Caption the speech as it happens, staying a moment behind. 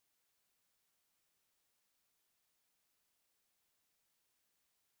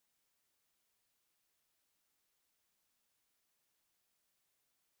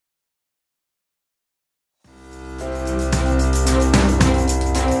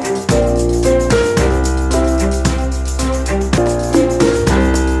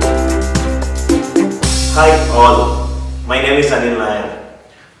Hi all, my name is Anil Nair.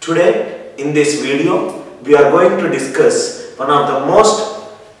 Today in this video we are going to discuss one of the most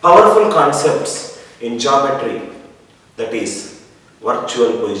powerful concepts in geometry, that is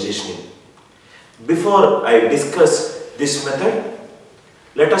virtual positioning. Before I discuss this method,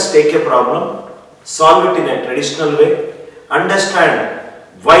 let us take a problem, solve it in a traditional way, understand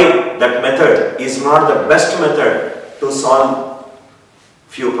why that method is not the best method to solve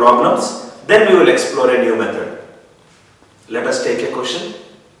few problems. Then we will explore a new method. Let us take a question.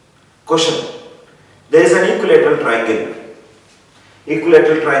 Question. There is an equilateral triangle.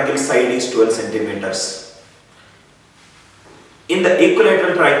 Equilateral triangle side is 12 centimeters. In the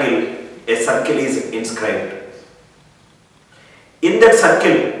equilateral triangle, a circle is inscribed. In that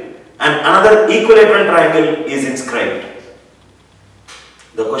circle, another equilateral triangle is inscribed.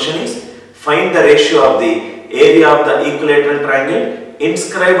 The question is, find the ratio of the area of the equilateral triangle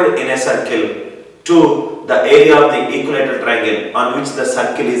inscribed in a circle to the area of the equilateral triangle on which the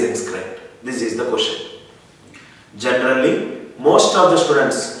circle is inscribed. This is the question. Generally, most of the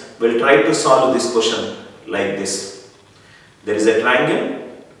students will try to solve this question like this. There is a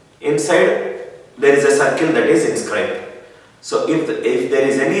triangle, inside there is a circle that is inscribed. So if there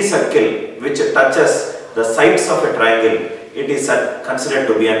is any circle which touches the sides of a triangle, it is considered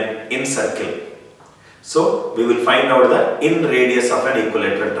to be an in circle. So we will find out the in radius of an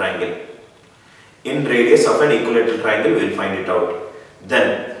equilateral triangle. In radius of an equilateral triangle, we will find it out.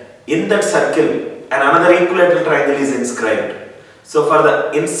 Then in that circle, another equilateral triangle is inscribed. So for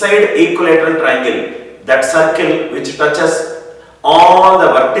the inside equilateral triangle, that circle which touches all the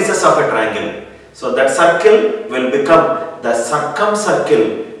vertices of a triangle, so that circle will become the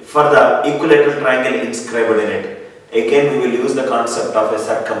circumcircle for the equilateral triangle inscribed in it. Again, we will use the concept of a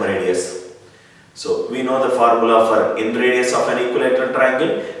circumradius. So we know the formula for in radius of an equilateral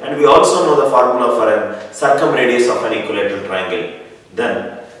triangle, and we also know the formula for a circumradius of an equilateral triangle.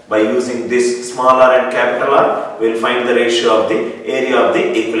 Then by using this small r and capital R, we will find the ratio of the area of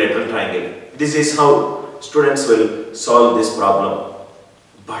the equilateral triangle. This is how students will solve this problem.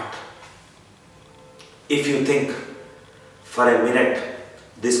 But if you think for a minute,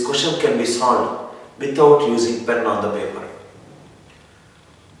 this question can be solved without using pen on the paper.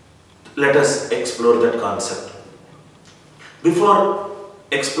 Let us explore that concept. Before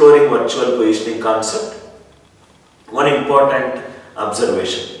exploring virtual positioning concept, one important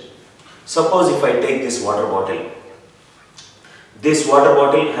observation. Suppose if I take this water bottle. This water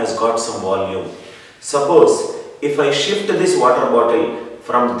bottle has got some volume. Suppose if I shift this water bottle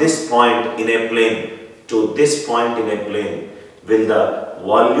from this point in a plane to this point in a plane, will the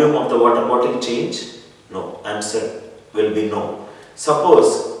volume of the water bottle change? No. Answer will be no.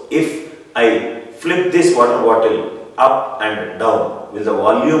 Suppose if I flip this water bottle up and down, will the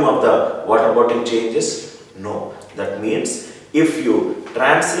volume of the water bottle changes? No. That means if you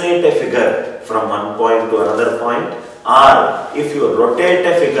translate a figure from one point to another point, or if you rotate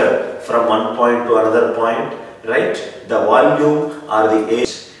a figure from one point to another point, right, the volume or the area,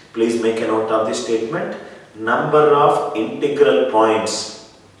 please make a note of this statement, number of integral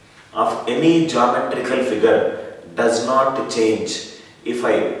points of any geometrical figure does not change if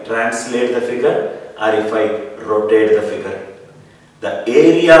I translate the figure or if I rotate the figure. The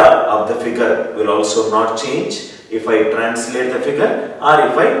area of the figure will also not change if I translate the figure or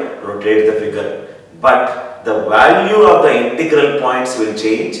if I rotate the figure. But the value of the integral points will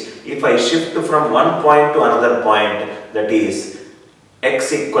change if I shift from one point to another point, that is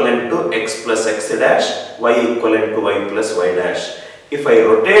x equivalent to x plus x dash, y equivalent to y plus y dash. If I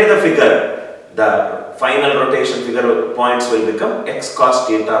rotate the figure, the final rotation figure points will become x cos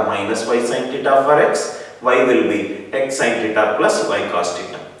theta minus y sin theta for x, y will be x sin theta plus y cos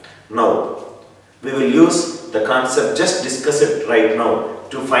theta. Now, we will use the concept, just discuss it right now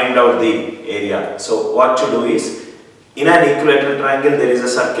to find out the area. So, what to do is, in an equilateral triangle there is a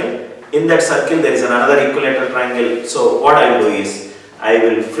circle, in that circle there is another equilateral triangle. So, what I will do is, I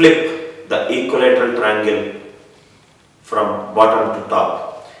will flip the equilateral triangle from bottom to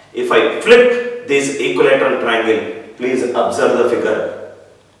top. If I flip this equilateral triangle, please observe the figure.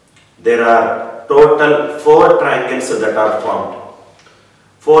 There are total 4 triangles that are formed.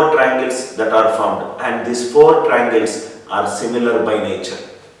 4 triangles that are formed, and these 4 triangles are similar by nature.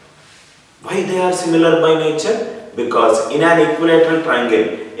 Why they are similar by nature? Because in an equilateral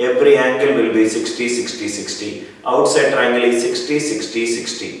triangle, every angle will be 60, 60, 60. Outside triangle is 60, 60,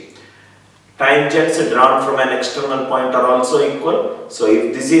 60. Tangents drawn from an external point are also equal. So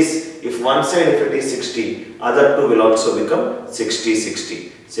if one side if it is 60, other two will also become 60,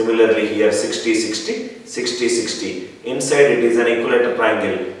 60. Similarly here 60, 60, 60, 60. Inside it is an equilateral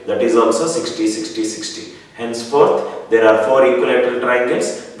triangle, that is also 60, 60, 60. Henceforth, there are 4 equilateral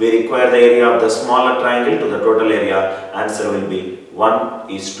triangles. We require the area of the smaller triangle to the total area. Answer will be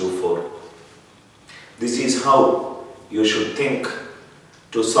 1:4. This is how you should think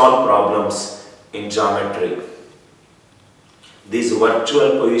to solve problems in geometry. This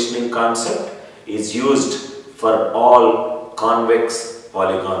virtual positioning concept is used for all convex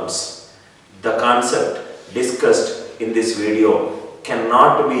polygons. The concept discussed in this video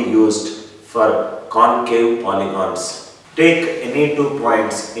cannot be used for concave polygons. Take any 2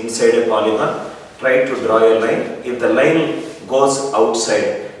 points inside a polygon, try to draw a line. If the line goes outside,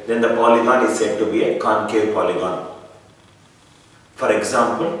 then the polygon is said to be a concave polygon. For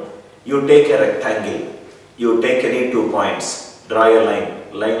example, you take a rectangle, you take any 2 points, draw a line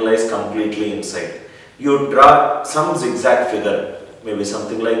lies completely inside. You draw some zigzag figure, maybe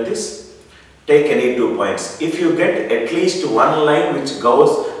something like this. Take any 2 points. If you get at least one line which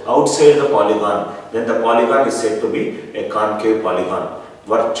goes outside the polygon, then the polygon is said to be a concave polygon.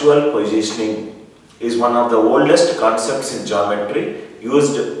 Virtual positioning is one of the oldest concepts in geometry,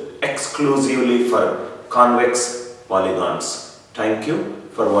 used exclusively for convex polygons. Thank you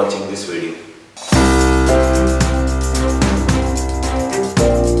for watching this video.